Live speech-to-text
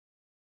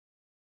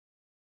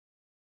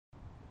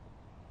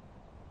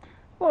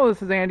Hello,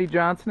 this is Andy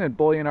Johnson at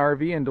Bullyan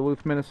RV in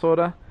Duluth,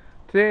 Minnesota.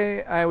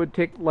 Today I would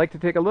like to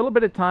take a little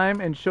bit of time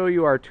and show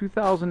you our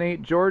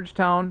 2008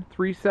 Georgetown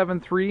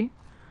 373.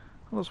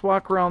 Let's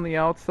walk around the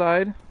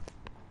outside.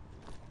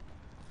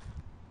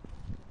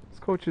 This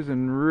coach is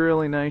in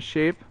really nice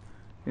shape.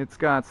 It's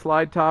got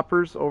slide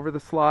toppers over the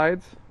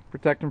slides,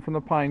 protect them from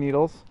the pine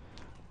needles.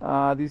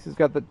 This has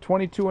got the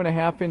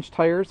 22.5-inch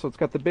tires, so it's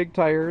got the big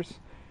tires,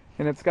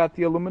 and it's got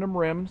the aluminum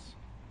rims.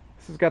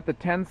 This has got the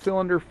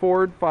 10-cylinder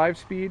Ford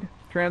 5-speed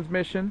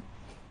transmission.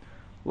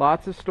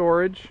 Lots of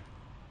storage.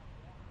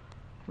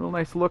 Real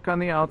nice look on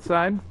the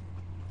outside.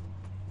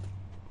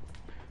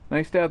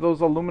 Nice to have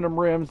those aluminum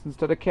rims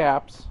instead of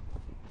caps.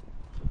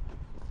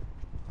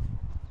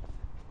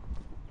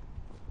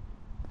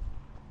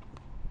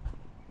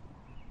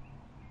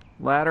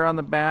 Ladder on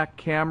the back,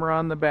 camera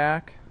on the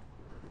back,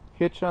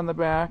 hitch on the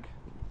back,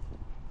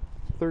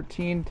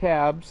 13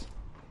 tabs.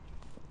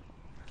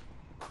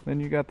 Then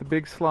you got the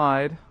big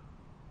slide.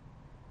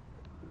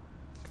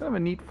 Kind of a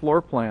neat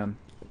floor plan.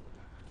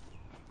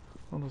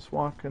 I'll just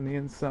walk on the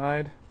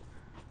inside.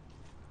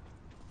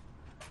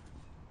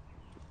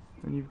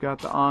 And you've got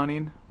the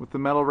awning with the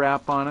metal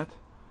wrap on it.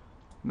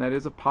 And that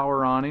is a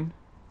power awning.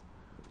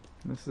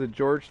 And this is a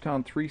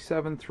Georgetown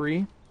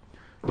 373.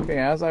 Okay,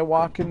 as I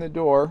walk in the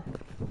door,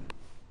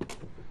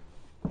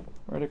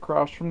 right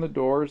across from the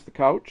door is the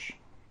couch.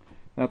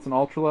 That's an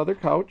ultra leather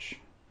couch.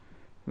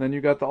 And then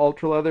you've got the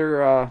ultra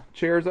leather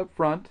chairs up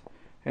front,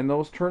 and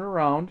those turn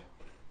around.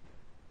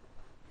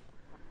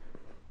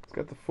 It's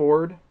got the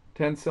Ford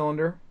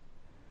 10-cylinder,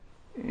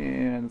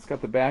 and it's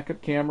got the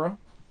backup camera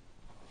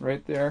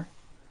right there.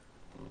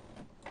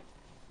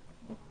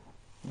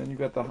 Then you've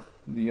got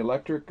the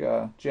electric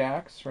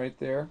jacks right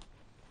there.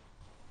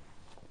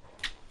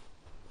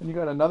 Then you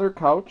got another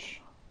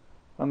couch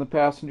on the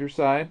passenger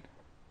side.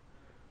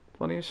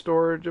 Plenty of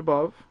storage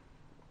above.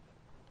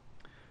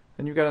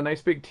 Then you've got a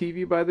nice big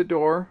TV by the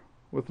door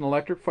with an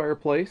electric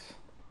fireplace.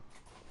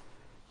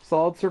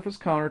 Solid surface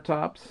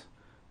countertops.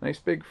 Nice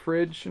big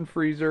fridge and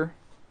freezer.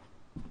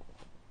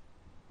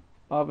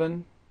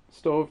 Oven,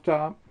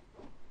 stovetop.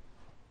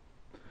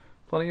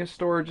 Plenty of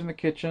storage in the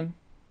kitchen.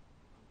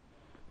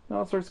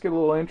 Now it starts to get a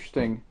little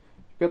interesting.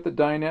 You've got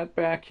the dinette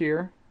back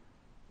here.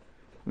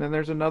 And then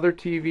there's another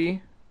TV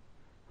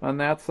on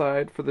that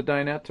side for the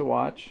dinette to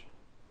watch.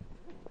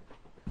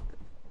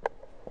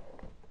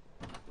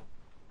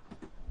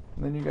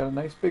 And then you got a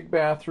nice big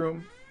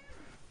bathroom,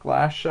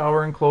 glass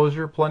shower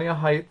enclosure, plenty of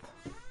height,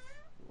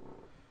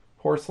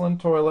 porcelain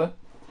toilet,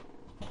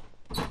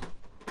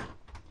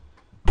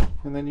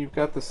 and then you've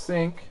got the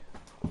sink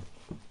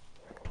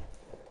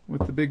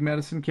with the big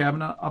medicine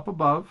cabinet up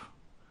above.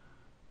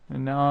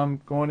 And now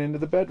I'm going into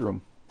the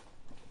bedroom.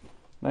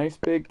 Nice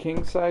big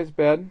king-size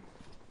bed,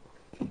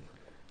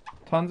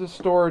 tons of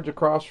storage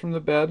across from the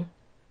bed,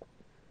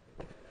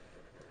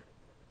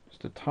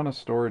 just a ton of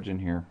storage in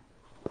here.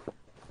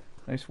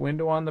 Nice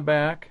window on the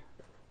back,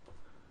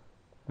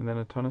 and then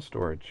a ton of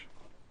storage.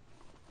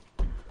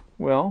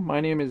 Well, my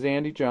name is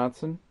Andy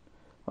Johnson.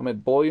 I'm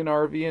at Bullyan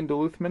RV in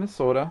Duluth,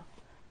 Minnesota.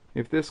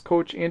 If this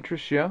coach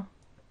interests you,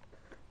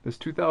 this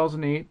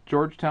 2008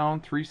 Georgetown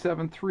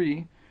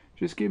 373,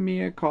 just give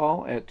me a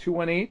call at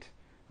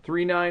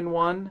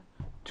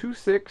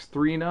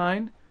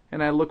 218-391-2639,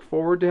 and I look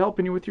forward to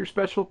helping you with your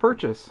special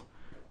purchase.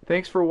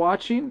 Thanks for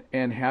watching,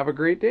 and have a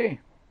great day.